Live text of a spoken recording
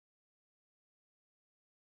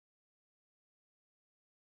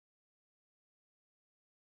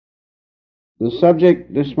The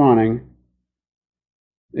subject this morning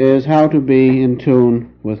is how to be in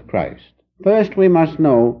tune with Christ. First, we must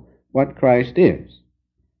know what Christ is.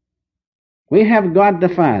 We have God the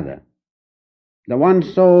Father, the one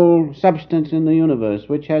sole substance in the universe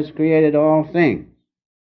which has created all things,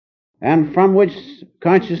 and from which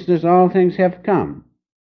consciousness all things have come.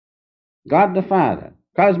 God the Father,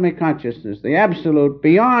 cosmic consciousness, the absolute,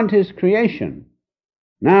 beyond his creation.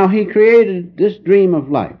 Now he created this dream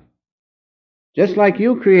of life, just like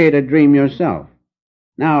you create a dream yourself.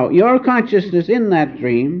 Now, your consciousness in that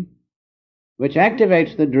dream, which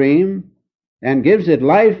activates the dream and gives it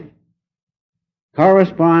life,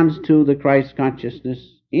 corresponds to the Christ consciousness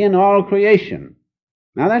in all creation.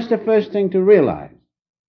 Now, that's the first thing to realize.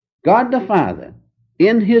 God the Father,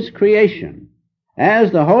 in his creation,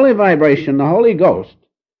 as the holy vibration, the Holy Ghost,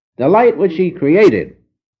 the light which he created,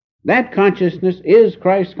 that consciousness is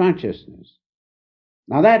Christ consciousness.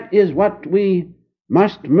 Now, that is what we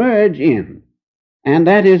must merge in, and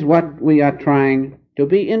that is what we are trying to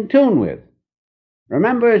be in tune with.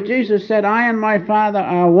 Remember, as Jesus said, I and my Father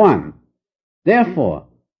are one. Therefore,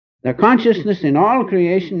 the consciousness in all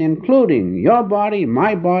creation, including your body,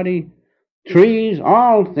 my body, trees,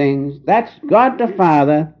 all things, that's God the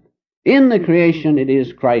Father. In the creation, it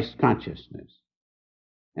is Christ consciousness.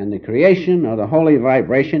 And the creation, or the holy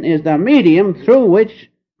vibration, is the medium through which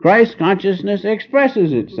Christ consciousness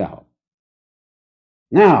expresses itself.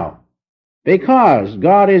 Now, because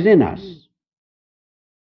God is in us,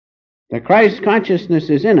 the Christ consciousness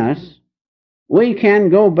is in us, we can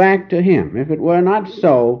go back to him. If it were not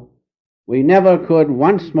so, we never could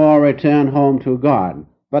once more return home to God.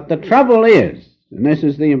 But the trouble is, and this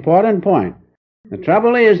is the important point, the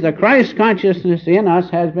trouble is the Christ consciousness in us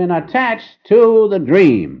has been attached to the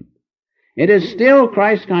dream. It is still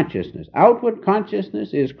Christ consciousness. Outward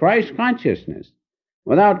consciousness is Christ consciousness,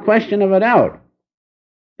 without question of a doubt,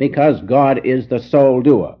 because God is the sole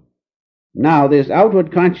doer. Now, this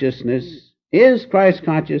outward consciousness is Christ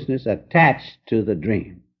consciousness attached to the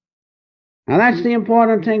dream. Now, that's the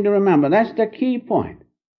important thing to remember. That's the key point.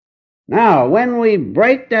 Now, when we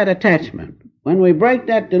break that attachment, when we break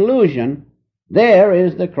that delusion, there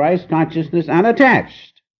is the Christ consciousness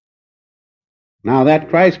unattached. Now, that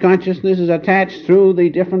Christ consciousness is attached through the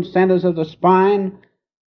different centers of the spine,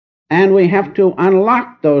 and we have to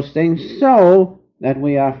unlock those things so that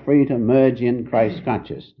we are free to merge in Christ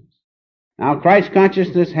consciousness. Now, Christ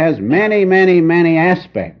consciousness has many, many, many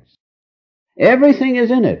aspects. Everything is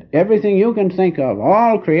in it. Everything you can think of.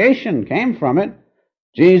 All creation came from it.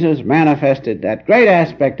 Jesus manifested that great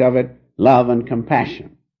aspect of it, love and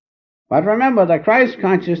compassion. But remember, the Christ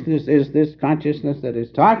consciousness is this consciousness that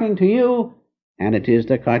is talking to you, and it is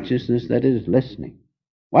the consciousness that is listening.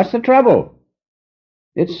 What's the trouble?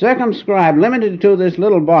 It's circumscribed, limited to this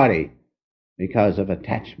little body because of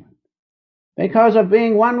attachment. Because of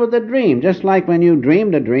being one with the dream. Just like when you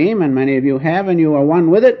dreamed a dream, and many of you have, and you are one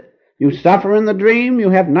with it, you suffer in the dream, you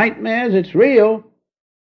have nightmares, it's real.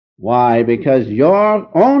 Why? Because your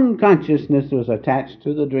own consciousness was attached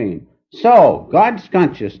to the dream. So, God's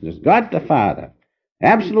consciousness, God the Father,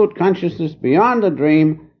 absolute consciousness beyond the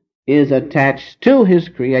dream, is attached to his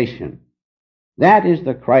creation. That is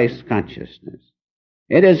the Christ consciousness.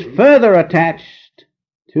 It is further attached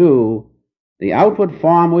to the outward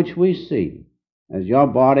form which we see as your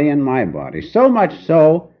body and my body. So much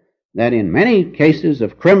so that in many cases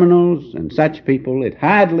of criminals and such people, it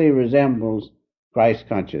hardly resembles Christ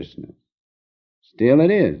consciousness. Still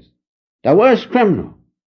it is. The worst criminal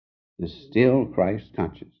is still Christ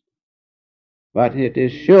consciousness. But it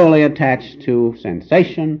is surely attached to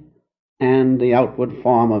sensation and the outward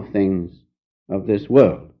form of things of this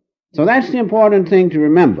world. So that's the important thing to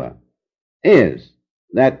remember, is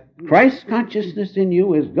that Christ consciousness in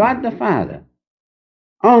you is God the Father.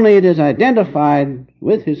 Only it is identified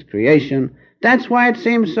with his creation. That's why it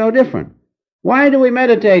seems so different. Why do we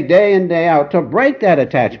meditate day in, day out? To break that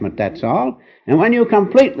attachment, that's all. And when you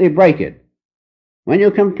completely break it, when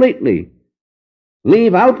you completely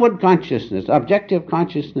leave outward consciousness, objective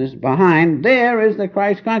consciousness behind, there is the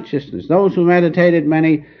Christ consciousness. Those who meditated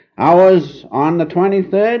many hours on the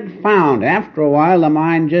 23rd found after a while the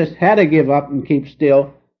mind just had to give up and keep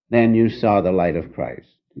still. Then you saw the light of Christ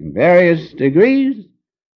in various degrees,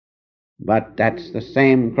 but that's the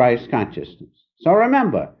same Christ consciousness. So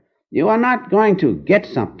remember, you are not going to get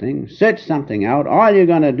something, search something out. All you're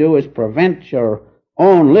going to do is prevent your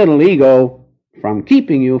own little ego from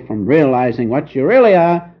keeping you from realizing what you really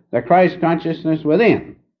are, the Christ consciousness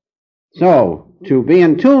within. So, to be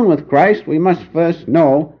in tune with Christ, we must first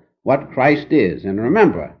know what Christ is. And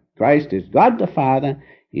remember, Christ is God the Father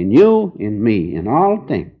in you, in me, in all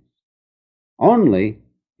things. only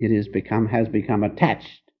it has become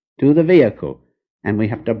attached to the vehicle, and we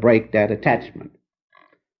have to break that attachment.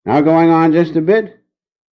 Now, going on just a bit,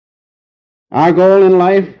 our goal in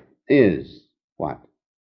life is what?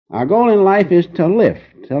 Our goal in life is to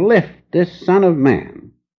lift this Son of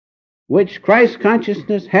Man, which Christ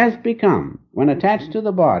consciousness has become when attached to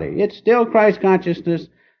the body. It's still Christ consciousness,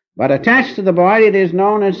 but attached to the body it is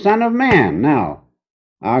known as Son of Man. Now,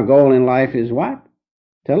 our goal in life is what?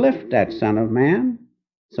 To lift that Son of Man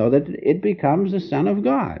so that it becomes the Son of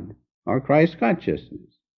God, or Christ consciousness.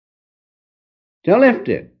 To lift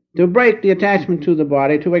it, to break the attachment to the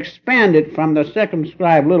body, to expand it from the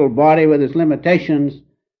circumscribed little body with its limitations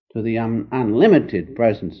to the unlimited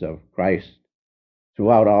presence of Christ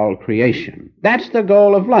throughout all creation. That's the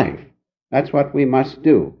goal of life. That's what we must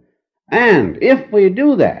do. And if we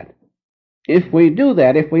do that, if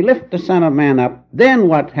we lift the Son of Man up, then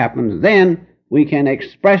what happens? Then we can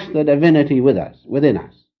express the divinity within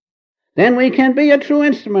us. Then we can be a true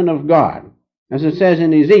instrument of God. As it says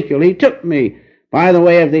in Ezekiel, He took me by the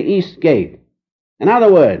way of the east gate. In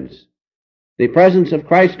other words, the presence of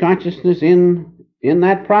Christ consciousness in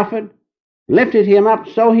that prophet lifted him up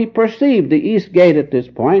so he perceived the east gate at this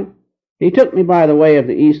point. He took me by the way of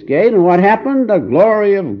the east gate, and what happened? The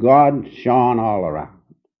glory of God shone all around.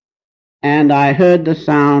 And I heard the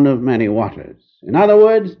sound of many waters. In other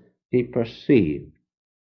words, he perceived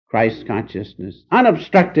Christ consciousness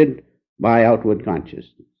unobstructed by outward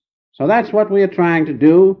consciousness. So that's what we are trying to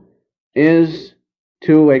do, is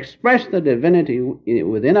to express the divinity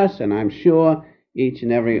within us, and I'm sure each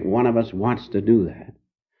and every one of us wants to do that.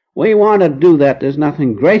 We want to do that. There's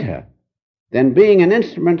nothing greater than being an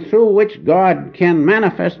instrument through which God can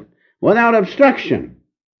manifest without obstruction.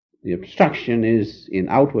 The obstruction is in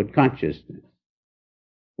outward consciousness.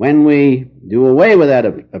 When we do away with that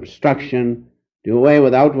obstruction, do away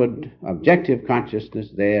with outward objective consciousness,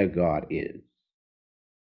 there God is.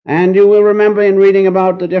 And you will remember in reading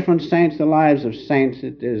about the different saints, the lives of saints,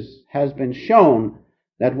 has been shown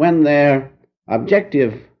that when their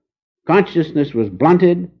objective consciousness was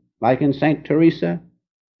blunted, like in St. Teresa,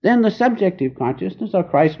 then the subjective consciousness or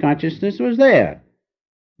Christ consciousness was there.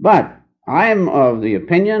 But I'm of the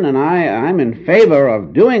opinion, and I'm in favor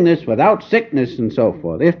of doing this without sickness and so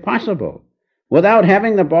forth, if possible, without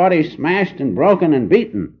having the body smashed and broken and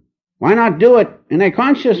beaten. Why not do it in a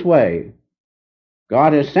conscious way?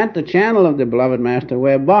 God has sent the channel of the beloved Master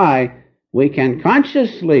whereby we can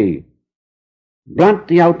consciously blunt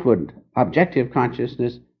the outward objective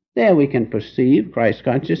consciousness. There we can perceive Christ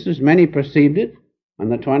consciousness. Many perceived it on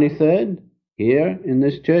the 23rd. Here in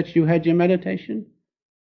this church you had your meditation.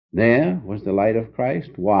 There was the light of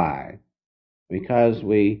Christ. Why? Because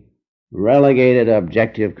we relegated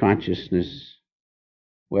objective consciousness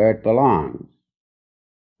where it belongs,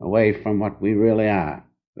 away from what we really are,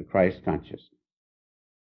 the Christ consciousness.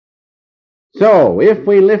 So, if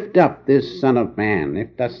we lift up this Son of Man,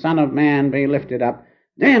 if the Son of Man be lifted up,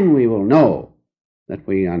 then we will know that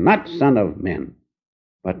we are not sons of men,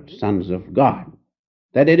 but sons of God.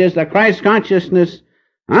 That it is the Christ consciousness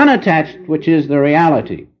unattached which is the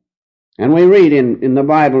reality. And we read in the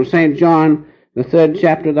Bible, St. John, the 3rd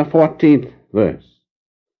chapter, the 14th verse.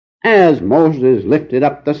 As Moses lifted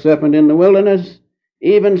up the serpent in the wilderness,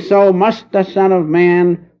 even so must the Son of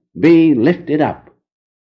Man be lifted up.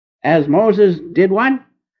 As Moses did what?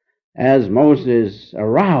 As Moses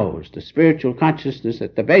aroused the spiritual consciousness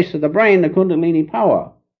at the base of the brain, the Kundalini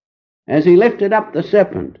power, as he lifted up the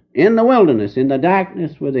serpent in the wilderness, in the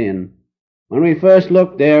darkness within. When we first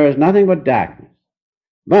look, there is nothing but darkness.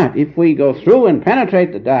 But if we go through and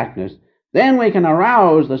penetrate the darkness, then we can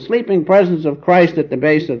arouse the sleeping presence of Christ at the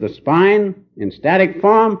base of the spine in static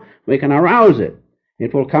form. We can arouse it.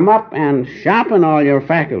 It will come up and sharpen all your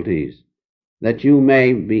faculties, that you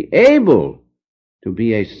may be able to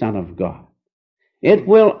be a son of God. It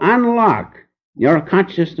will unlock your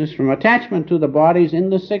consciousness from attachment to the bodies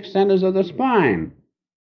in the 6 centers of the spine.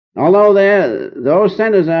 Although those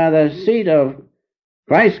centers are the seat of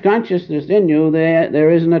Christ consciousness in you,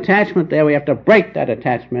 there is an attachment there. We have to break that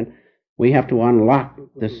attachment. We have to unlock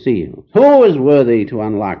the seals. Who is worthy to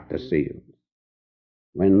unlock the seals?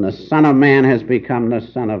 When the Son of Man has become the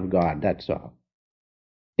Son of God, that's all.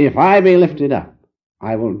 If I be lifted up,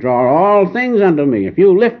 I will draw all things unto me. If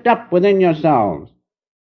you lift up within yourselves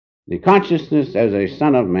the consciousness as a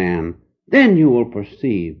Son of Man, then you will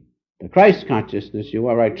perceive the Christ consciousness. You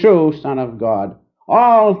are a true Son of God.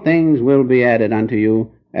 All things will be added unto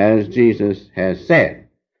you, as Jesus has said.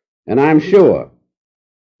 And I'm sure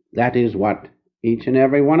that is what each and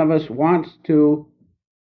every one of us wants to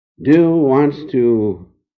do,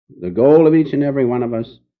 the goal of each and every one of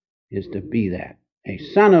us is to be that, a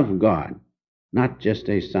son of God, not just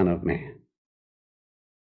a son of man.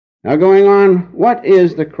 Now going on, what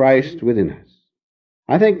is the Christ within us?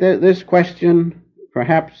 I think that this question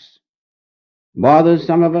perhaps bothers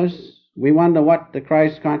some of us. We wonder what the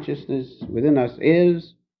Christ consciousness within us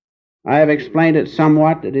is. I have explained it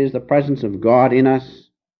somewhat. It is the presence of God in us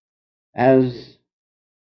as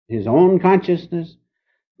His own consciousness.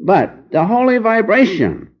 But the holy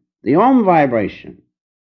vibration, the Om vibration,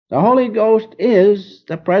 the Holy Ghost is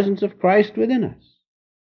the presence of Christ within us.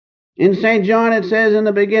 In St. John it says, in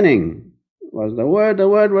the beginning was the Word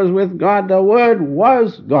was with God, the Word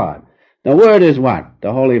was God. The Word is what?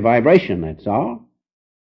 The holy vibration, that's all.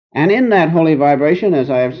 And in that holy vibration, as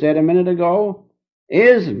I have said a minute ago,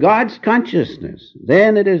 is God's consciousness.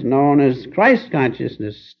 Then it is known as Christ's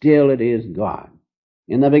consciousness, still it is God.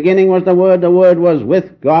 In the beginning was the Word was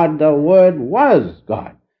with God, the Word was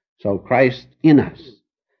God. So Christ in us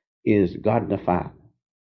is God the Father.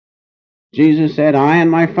 Jesus said, I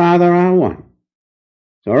and my Father are one.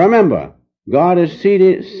 So remember, God is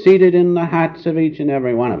seated in the hearts of each and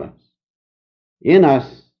every one of us. In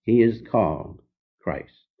us, He is called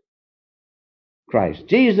Christ. Christ.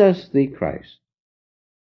 Jesus the Christ.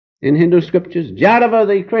 In Hindu scriptures, Jadava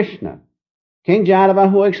the Krishna. King Jadava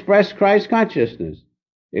who expressed Christ's consciousness.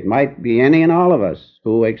 It might be any and all of us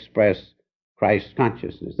who express Christ's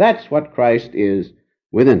consciousness. That's what Christ is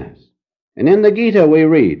within us. And in the Gita we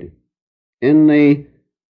read, in the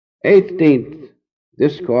 18th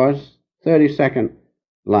discourse, 32nd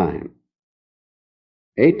line.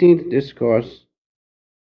 18th discourse,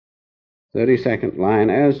 32nd line,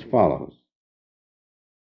 as follows.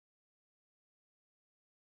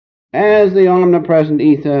 As the omnipresent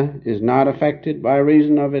ether is not affected by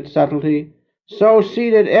reason of its subtlety, so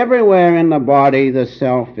seated everywhere in the body the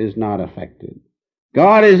self is not affected.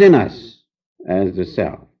 God is in us as the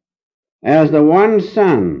self. As the one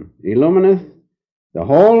sun illumineth the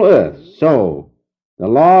whole earth, so the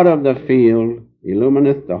Lord of the field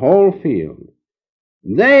illumineth the whole field.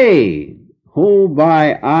 They who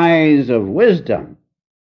by eyes of wisdom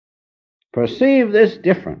perceive this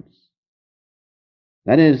difference,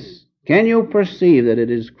 that is, can you perceive that it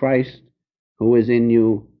is Christ who is in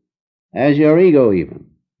you as your ego even?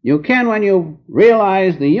 You can when you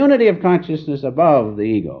realize the unity of consciousness above the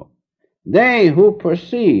ego. They who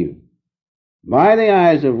perceive by the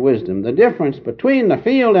eyes of wisdom the difference between the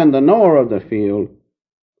field and the knower of the field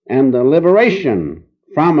and the liberation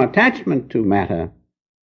from attachment to matter,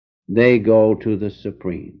 they go to the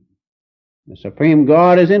Supreme. The Supreme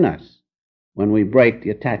God is in us when we break the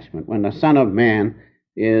attachment, when the Son of Man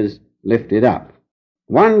is lifted up.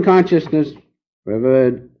 One consciousness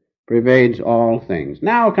pervades all things.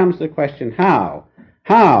 Now comes the question, how?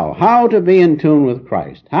 How to be in tune with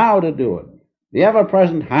Christ? How to do it? The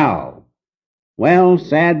ever-present how? Well,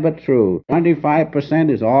 sad but true,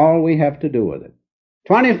 25% is all we have to do with it.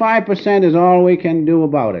 25% is all we can do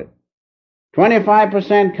about it.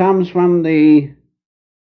 25% comes from the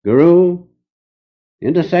Guru,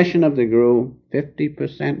 intercession of the Guru,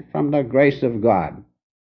 50% from the grace of God.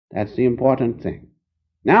 That's the important thing.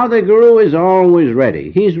 Now the Guru is always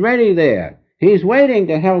ready. He's ready there. He's waiting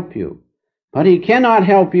to help you. But he cannot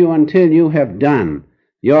help you until you have done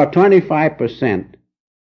your 25%,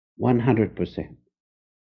 100%.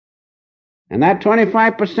 And that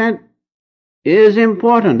 25% is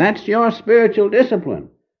important. That's your spiritual discipline.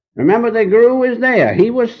 Remember, the Guru is there.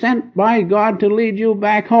 He was sent by God to lead you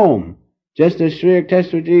back home. Just as Sri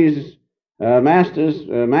Yukteswarji's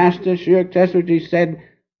master Sri Yukteswarji said,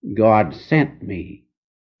 God sent me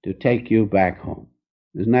to take you back home.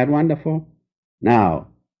 Isn't that wonderful? Now,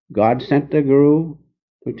 God sent the Guru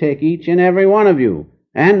to take each and every one of you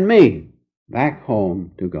and me back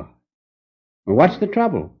home to God. Well, what's the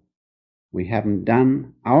trouble? We haven't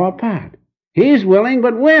done our part. He's willing,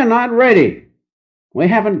 but we're not ready. We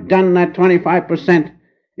haven't done that 25%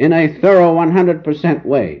 in a thorough 100%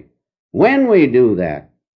 way. When we do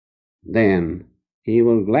that, then He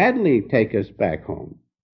will gladly take us back home.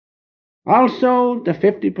 Also, the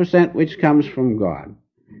 50% which comes from God.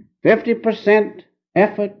 50%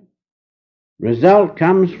 effort, result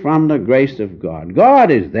comes from the grace of God.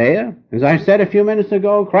 God is there. As I said a few minutes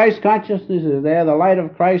ago, Christ consciousness is there. The light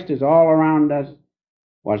of Christ is all around us.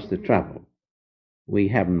 What's the trouble? We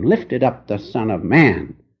haven't lifted up the Son of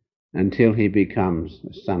Man until He becomes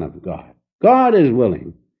the Son of God. God is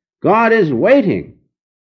willing. God is waiting.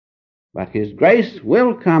 But His grace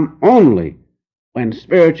will come only when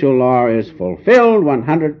spiritual law is fulfilled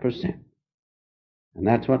 100%. And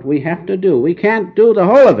that's what we have to do. We can't do the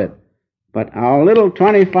whole of it, but our little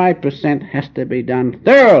 25% has to be done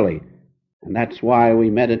thoroughly And that's why we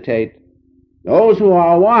meditate, those who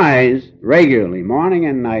are wise, regularly, morning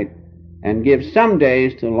and night, and give some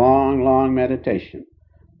days to long, long meditation,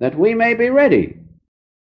 that we may be ready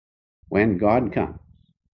when God comes.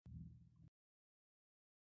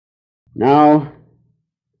 Now,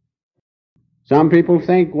 some people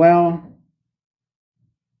think, well,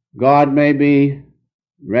 God may be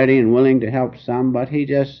ready and willing to help some, but he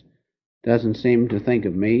just doesn't seem to think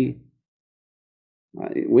of me.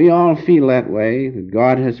 We all feel that way, that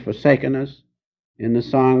God has forsaken us. In the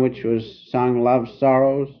song which was sung, Love's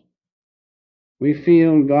Sorrows, we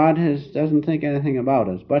feel God doesn't think anything about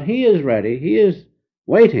us. But he is ready, he is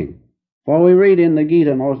waiting. For we read in the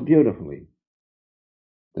Gita most beautifully,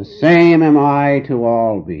 the same am I to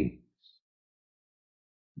all beings.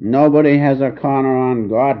 Nobody has a corner on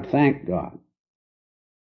God, thank God.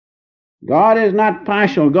 God is not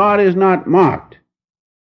partial, God is not mocked.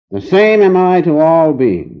 The same am I to all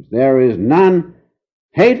beings. There is none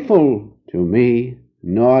hateful to me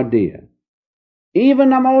nor dear. Even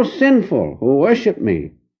the most sinful who worship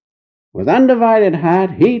me with undivided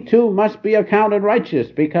heart, he too must be accounted righteous,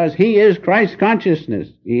 because he is Christ consciousness,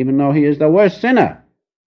 even though he is the worst sinner.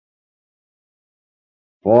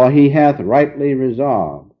 For he hath rightly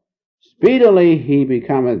resolved, speedily he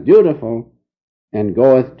becometh dutiful, and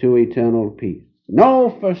goeth to eternal peace.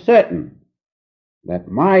 Know for certain that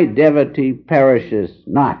my devotee perishes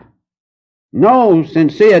not. No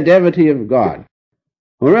sincere devotee of God,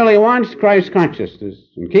 who really wants Christ consciousness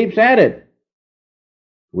and keeps at it,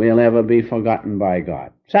 will ever be forgotten by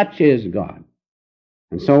God. Such is God.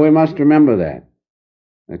 And so we must remember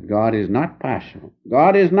that God is not partial.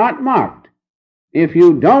 God is not mocked. If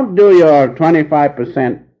you don't do your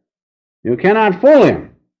 25%, you cannot fool him.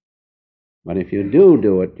 But if you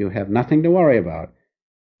do it, you have nothing to worry about.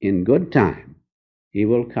 In good time, he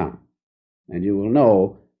will come, and you will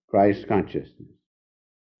know Christ's consciousness.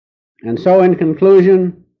 And so in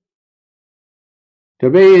conclusion, to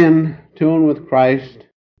be in tune with Christ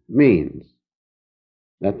means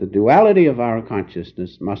that the duality of our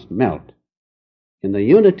consciousness must melt in the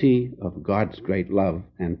unity of God's great love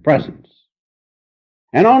and presence.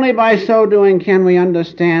 And only by so doing can we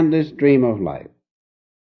understand this dream of life.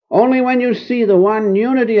 Only when you see the one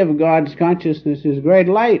unity of God's consciousness, his great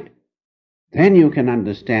light, then you can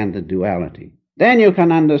understand the duality. Then you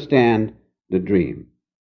can understand the dream.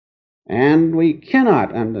 And we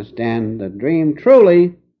cannot understand the dream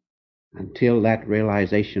truly until that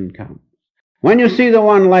realization comes. When you see the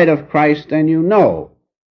one light of Christ, then you know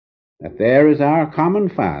that there is our common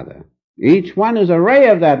Father. Each one is a ray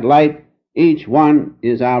of that light. Each one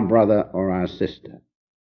is our brother or our sister.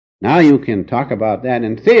 Now you can talk about that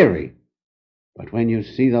in theory, but when you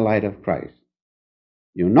see the light of Christ,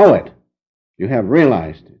 you know it. You have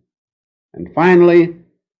realized it. And finally,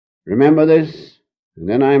 remember this, and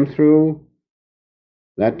then I'm through,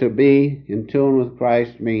 that to be in tune with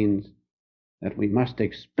Christ means that we must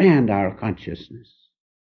expand our consciousness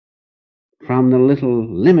from the little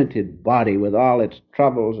limited body with all its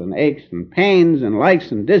troubles and aches and pains and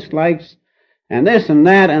likes and dislikes and this and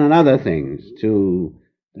that and other things to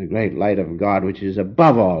the great light of God, which is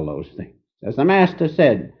above all those things. As the Master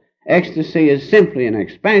said, ecstasy is simply an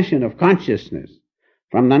expansion of consciousness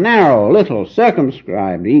from the narrow, little,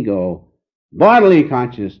 circumscribed ego, bodily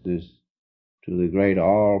consciousness, to the great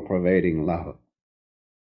all-pervading love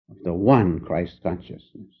of the one Christ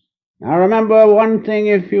consciousness. Now remember one thing,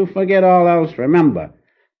 if you forget all else, remember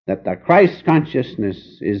that the Christ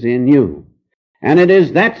consciousness is in you. And it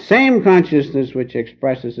is that same consciousness which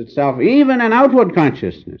expresses itself even in outward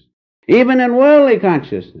consciousness, even in worldly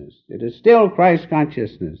consciousness. It is still Christ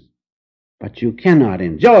consciousness. But you cannot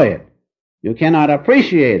enjoy it. You cannot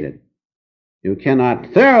appreciate it. You cannot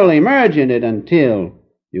thoroughly merge in it until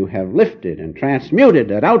you have lifted and transmuted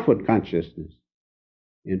that outward consciousness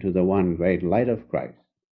into the one great light of Christ.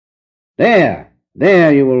 There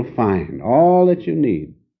you will find all that you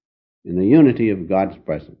need in the unity of God's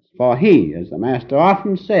presence. For he, as the Master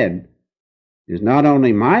often said, is not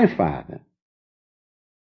only my Father,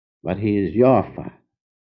 but he is your Father,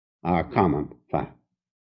 our common Father.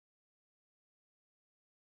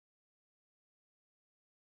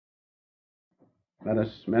 Let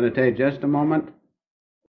us meditate just a moment.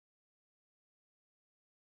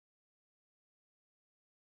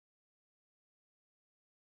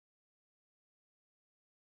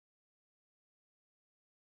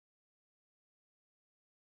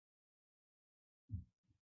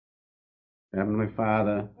 Heavenly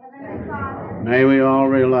Father, may we all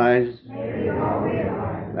realize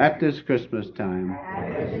at this Christmas time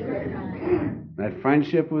that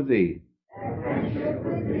friendship with Thee,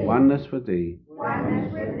 oneness with Thee,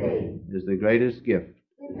 is the greatest gift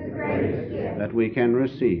that we can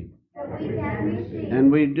receive.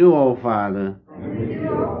 And we do, O Father,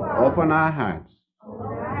 open our hearts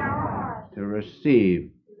to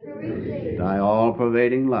receive thy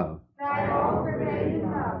all-pervading love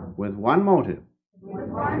with one motive,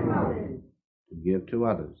 to give to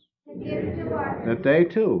others, that they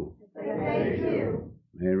too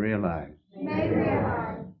may realize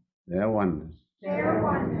their oneness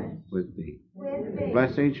with thee.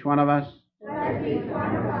 Bless each one of us,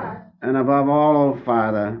 and above all, O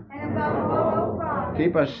Father,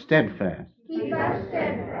 keep us steadfast,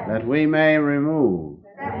 that we may remove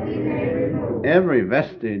every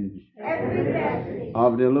vestige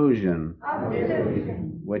of delusion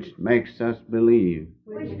which makes us believe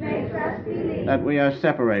that we are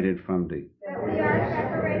separated from thee.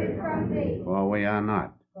 For we are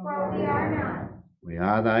not. We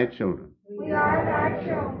are thy children,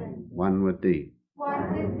 one with thee.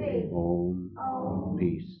 Om,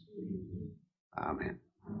 peace. Amen.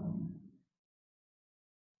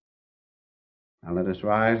 Now let us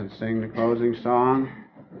rise and sing the closing song,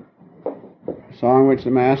 a song which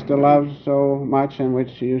the Master loves so much and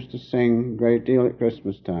which he used to sing a great deal at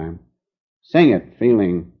Christmas time. Sing it,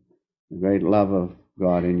 feeling the great love of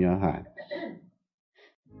God in your heart.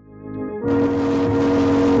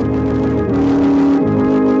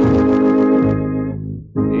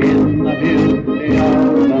 In the beauty of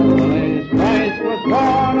the lilies, Christ was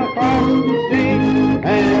born across the sea.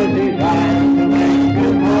 As he died to make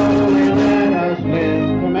men holy, let us live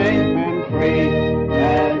to make men free.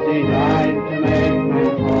 As he died to make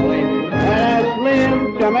men holy, let us live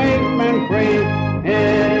to make men free.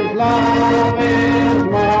 His love is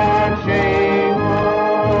marching on.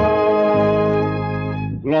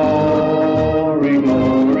 Glory,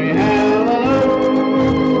 glory, hallelujah.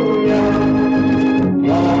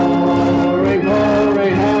 Glory, glory,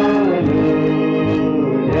 hallelujah.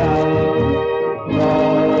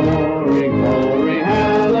 Glory, glory,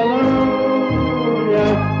 hallelujah.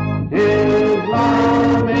 His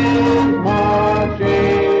love is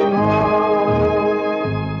marching on.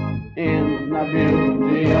 In the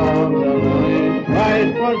beauty of the lilies,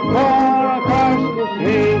 Christ was born across the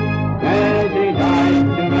sea. As he died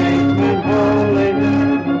to make men holy,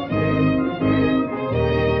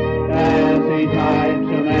 as he died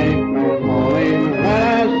to make men holy,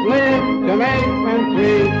 let us live to make men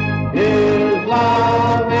free. His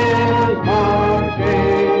love is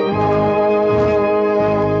marching on.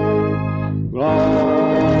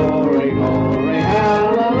 Glory, glory,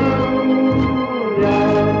 hallelujah.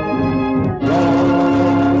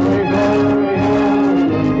 Glory, glory, hallelujah.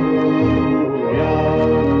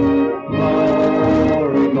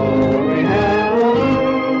 Glory, glory, hallelujah.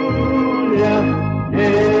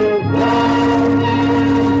 His love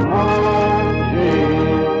is marching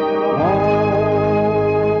on.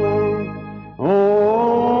 Oh,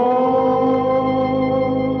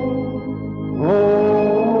 oh,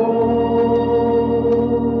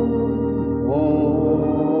 oh.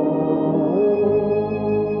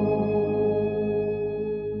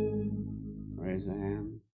 Raise a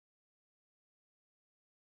hand.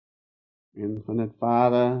 Infinite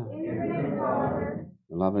Father,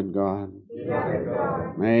 beloved God,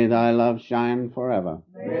 may thy love shine forever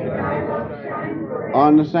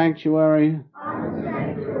on the sanctuary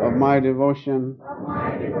of my devotion,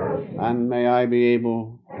 and may I be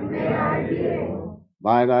able,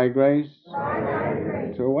 by thy grace,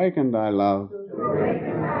 to awaken thy love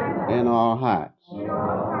in all hearts.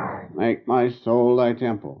 Make my soul thy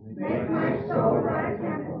temple.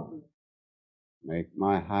 Make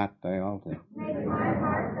my heart thy altar.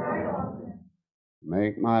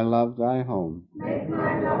 Make my love thy home.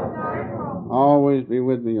 Always be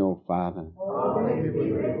with me, O Father.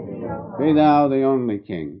 Be thou the only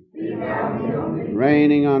King,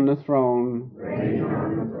 reigning on the throne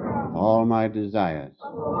of all my desires.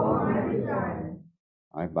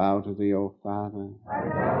 I bow to thee, O Father.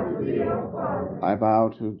 I bow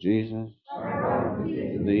to Jesus,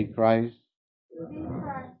 to thee, Christ.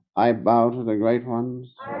 I bow to the great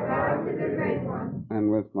ones,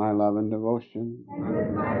 and with my love and devotion,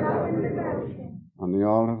 on the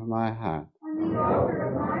altar of my heart,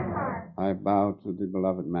 I bow to the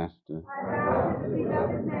beloved Master,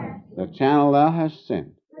 the channel thou hast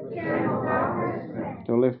sent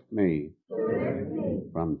to lift me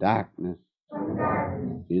from darkness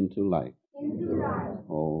into light.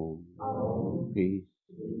 Oh, peace,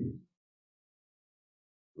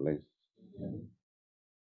 bliss.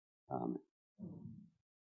 Amen.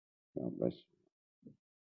 God bless you.